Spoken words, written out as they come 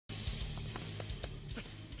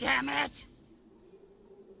damn it!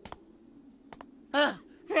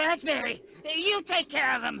 Raspberry, you take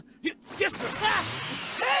care of him. Yes, sir. Ah!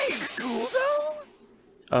 Hey, Guldo!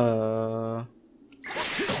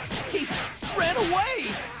 He ran away!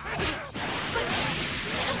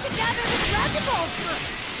 To gather the Dragonballs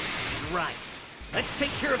first! Right. Let's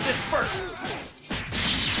take care of this first.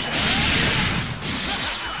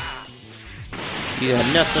 You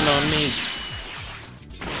got nothing on me.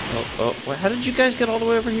 Oh, well, how did you guys get all the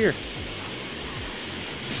way over here?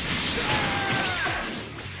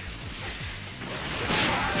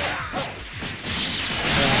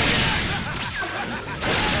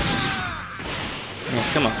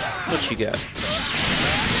 Yeah, come on, what you got?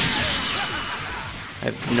 I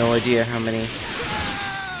have no idea how many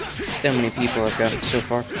people I've gotten so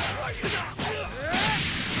far.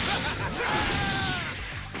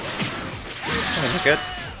 Oh, we're good.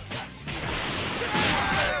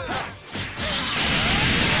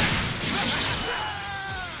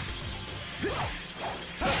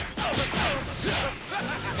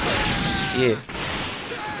 Yeah.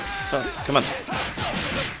 Fun. Come on.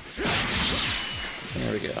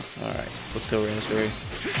 There we go. Alright. Let's go, Raspberry.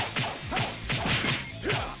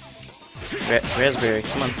 Raspberry,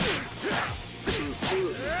 come on.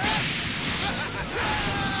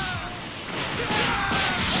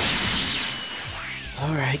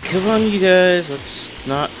 Alright, come on, you guys. Let's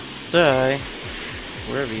not die.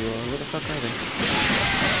 Wherever you are. Where the fuck are they?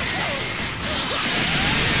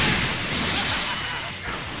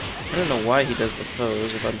 I don't know why he does the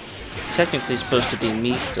pose if I'm technically supposed to be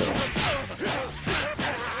me still.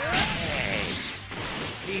 Hey,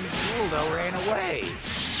 it seems Guldo ran away.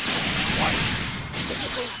 What?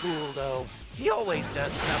 Typical Guldo. He always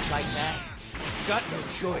does stuff like that. Got no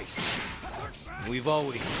choice. We've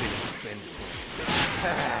always been expendable.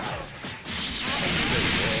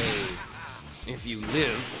 If you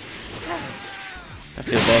live. I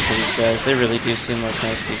feel bad for these guys. They really do seem like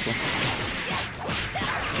nice people.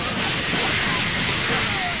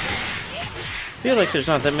 I feel like there's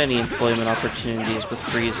not that many employment opportunities with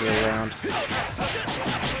Frieza around.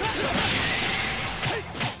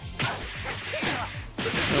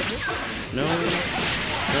 No,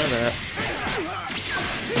 none of that.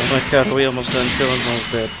 Oh my god, are we almost done? Krillin's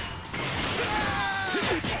almost dead.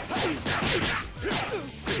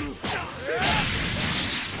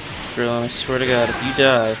 Krillin, I swear to god, if you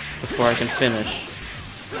die before I can finish,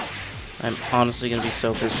 I'm honestly gonna be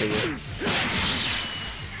so pissed at you.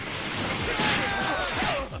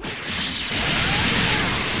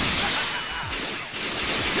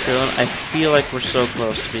 Krillin, I feel like we're so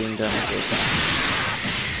close to being done with this.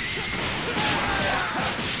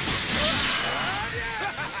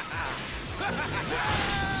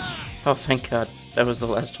 Oh, thank God. That was the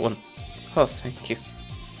last one. Oh, thank you.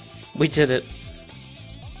 We did it.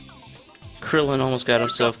 Krillin almost got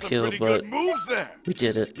himself killed, but we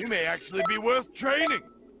did it. You may actually be worth training.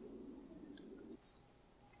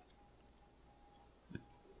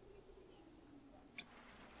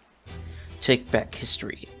 Take back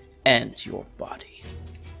history and your body.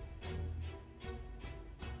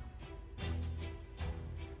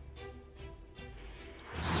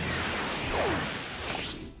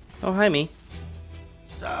 Oh, hi, me.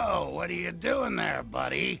 So, what are you doing there,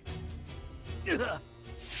 buddy?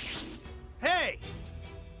 Hey!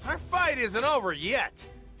 Our fight isn't over yet.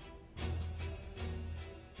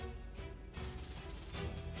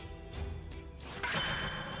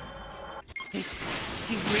 He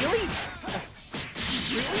really?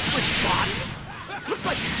 He really switched bodies? Looks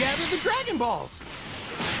like he gathered the Dragon Balls.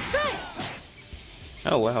 Thanks.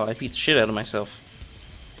 Oh, wow, I beat the shit out of myself.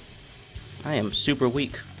 I am super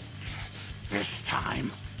weak. This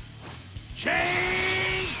time.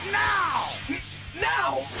 Change now!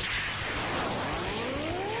 Now!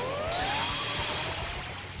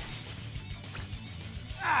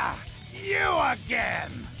 Ah, you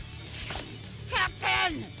again!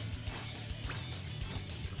 Captain!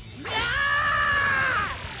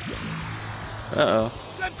 Ah! Uh-oh.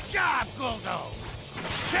 Good job, Guldo!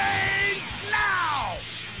 Change now!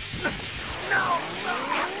 No!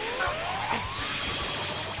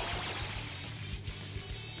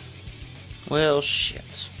 Well,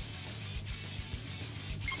 shit.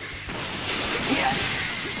 Yes!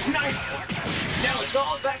 Nice work! Now it's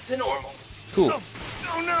all back to normal. Cool.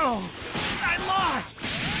 Oh no! I lost!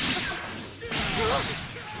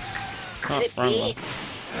 Oh, wrong one.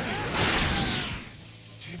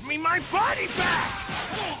 Give me my body back!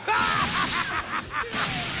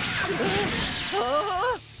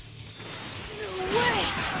 No way!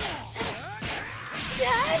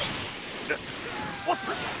 Dad?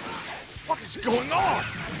 What is going on?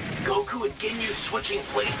 Goku you and Ginyu switching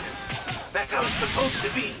places. That's how it's supposed to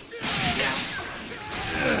be. Now,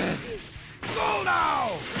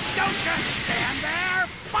 Guldo! Don't just stand there!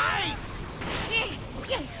 Fight!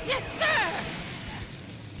 Yes, sir!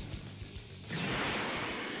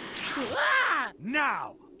 Ah!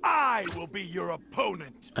 Now, I will be your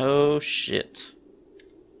opponent. Oh shit.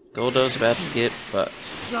 Goldo's about to get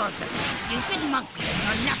fucked. You're just a stupid monkey and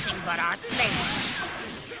you're nothing but our slave.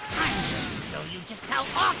 I'm going to show you just how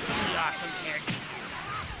awesome we are compared to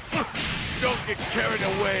Don't get carried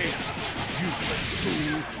away. Useless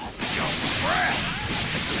fool. Your breath.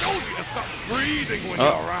 I told you to stop breathing when you're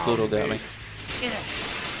around. Goldo got me. you.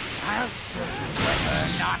 I'll show you whether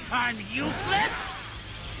or not I'm useless.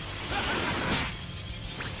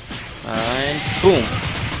 Fine. Boom.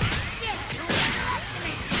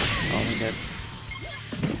 Oh my god.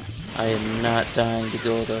 I am not dying to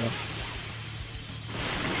Goldo.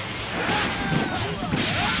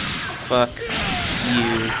 Fuck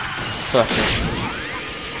you. Fucker.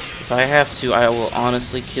 If I have to, I will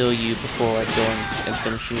honestly kill you before I go and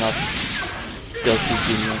finishing off Goku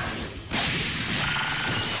Jr.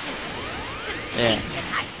 Yeah.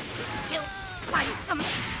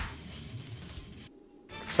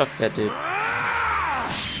 Fuck that dude.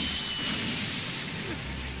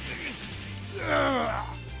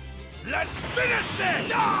 Let's finish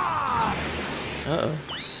this! Uh-oh.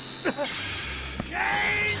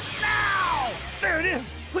 Change now! There it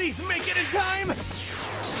is! Please make it in time!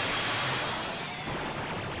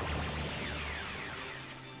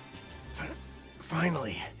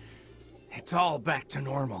 Finally, it's all back to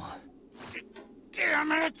normal.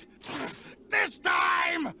 Damn it! This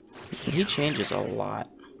time! He changes a lot.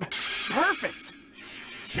 Perfect!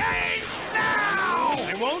 Change now!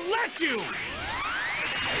 I won't let you!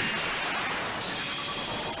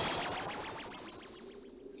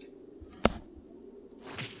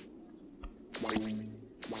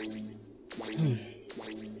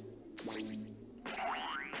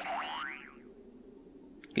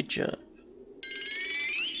 Good job.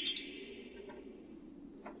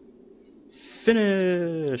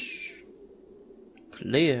 Finish.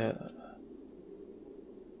 Clear.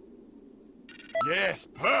 Yes,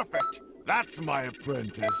 perfect! That's my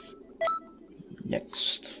apprentice.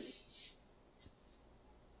 Next.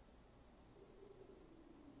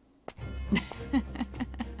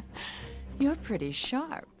 You're pretty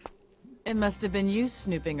sharp. It must have been you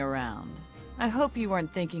snooping around. I hope you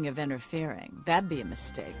weren't thinking of interfering. That'd be a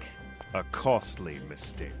mistake. A costly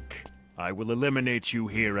mistake. I will eliminate you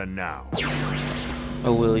here and now.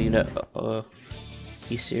 Oh, Will, you know,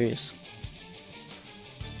 he's serious.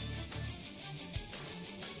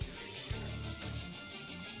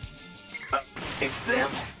 It's them.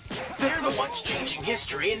 They're the ones changing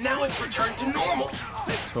history, and now it's returned to normal.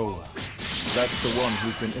 Toa. That's the one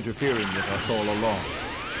who's been interfering with us all along.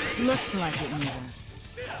 Looks like it, Mira.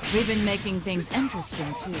 We've been making things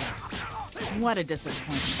interesting, too. What a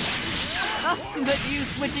disappointment. Oh, but you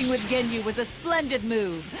switching with Ginyu was a splendid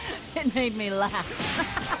move. It made me laugh.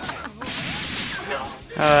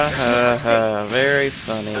 Ha ha ha, very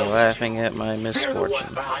funny, laughing at my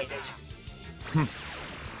misfortune.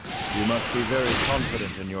 You must be very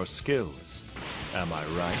confident in your skills. Am I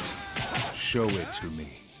right? Show it to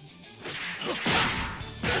me.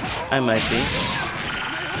 I might be.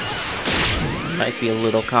 Might be a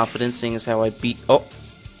little confident, seeing as how I beat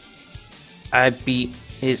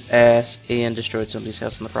his ass and destroyed somebody's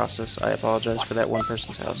house in the process. I apologize for that one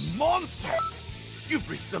person's house. Monster! You've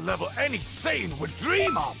reached a level any sane would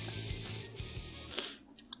dream of!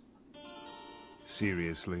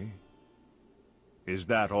 Seriously? Is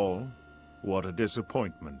that all? What a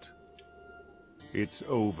disappointment. It's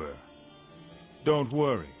over. Don't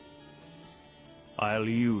worry. I'll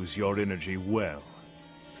use your energy well.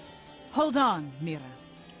 Hold on, Mira.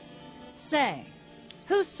 Say,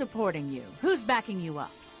 who's supporting you? Who's backing you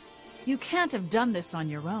up? You can't have done this on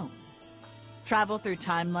your own. Travel through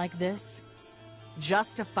time like this?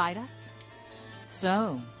 Just to fight us?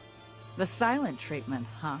 So, the silent treatment,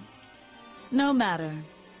 huh? No matter.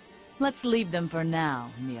 Let's leave them for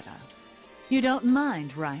now, Mira. You don't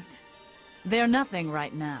mind, right? They're nothing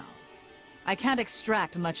right now. I can't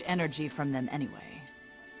extract much energy from them anyway.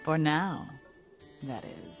 For now, that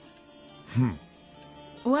is.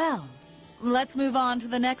 Well, let's move on to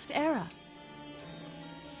the next era.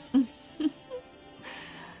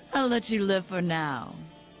 I'll let you live for now.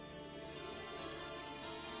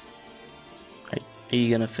 Are you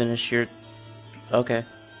gonna finish your... Okay.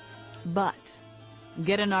 But,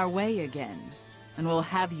 get in our way again, and we'll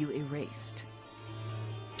have you erased.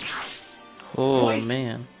 Oh, Wait.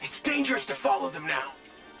 man. It's dangerous to follow them now.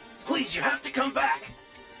 Please, you have to come back.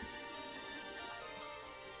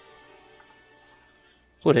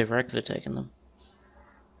 Whatever, I could have taken them.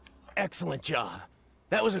 Excellent job.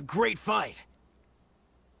 That was a great fight.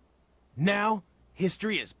 Now,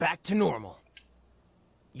 history is back to normal.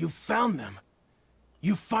 You found them.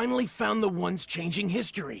 You finally found the ones changing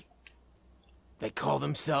history. They call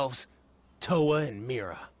themselves Toa and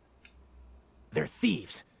Mira. They're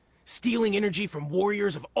thieves, stealing energy from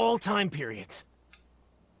warriors of all time periods.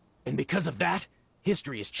 And because of that,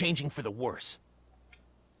 history is changing for the worse.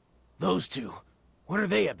 Those two, what are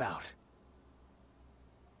they about?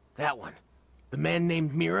 That one, the man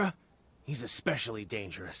named Mira, he's especially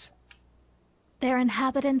dangerous. They're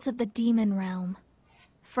inhabitants of the demon realm.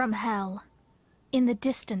 From hell. In the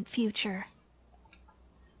distant future.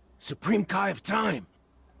 Supreme Kai of Time!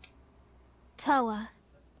 Toa.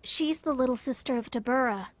 She's the little sister of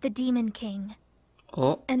Dabura, the Demon King.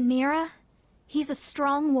 Oh. And Mira? He's a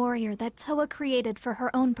strong warrior that Toa created for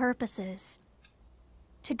her own purposes.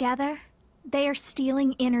 Together, they are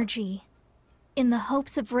stealing energy, in the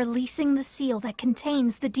hopes of releasing the seal that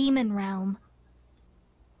contains the demon realm.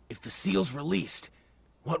 If the seal's released,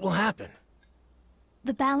 what will happen?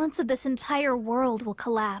 The balance of this entire world will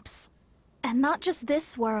collapse. And not just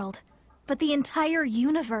this world, but the entire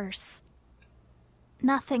universe.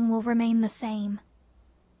 Nothing will remain the same.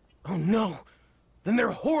 Oh no! Then they're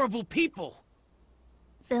horrible people!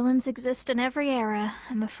 Villains exist in every era,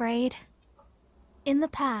 I'm afraid. In the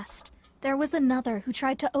past, there was another who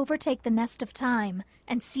tried to overtake the Nest of Time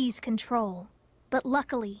and seize control. But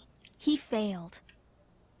luckily, he failed.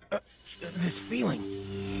 This feeling...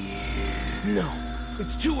 No,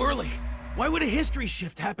 it's too early. Why would a history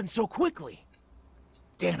shift happen so quickly?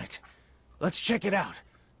 Damn it. Let's check it out.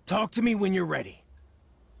 Talk to me when you're ready.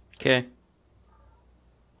 Okay.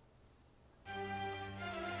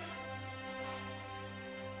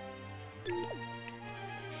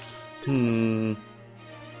 Did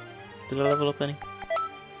I level up any?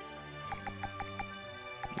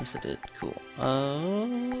 Yes, I did. Cool.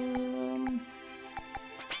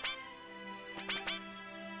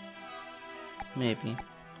 Maybe.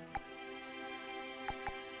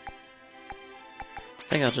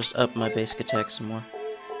 I think I'll just up my basic attack some more.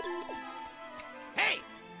 Hey!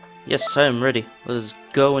 Yes, I am ready. Let us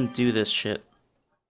go and do this shit.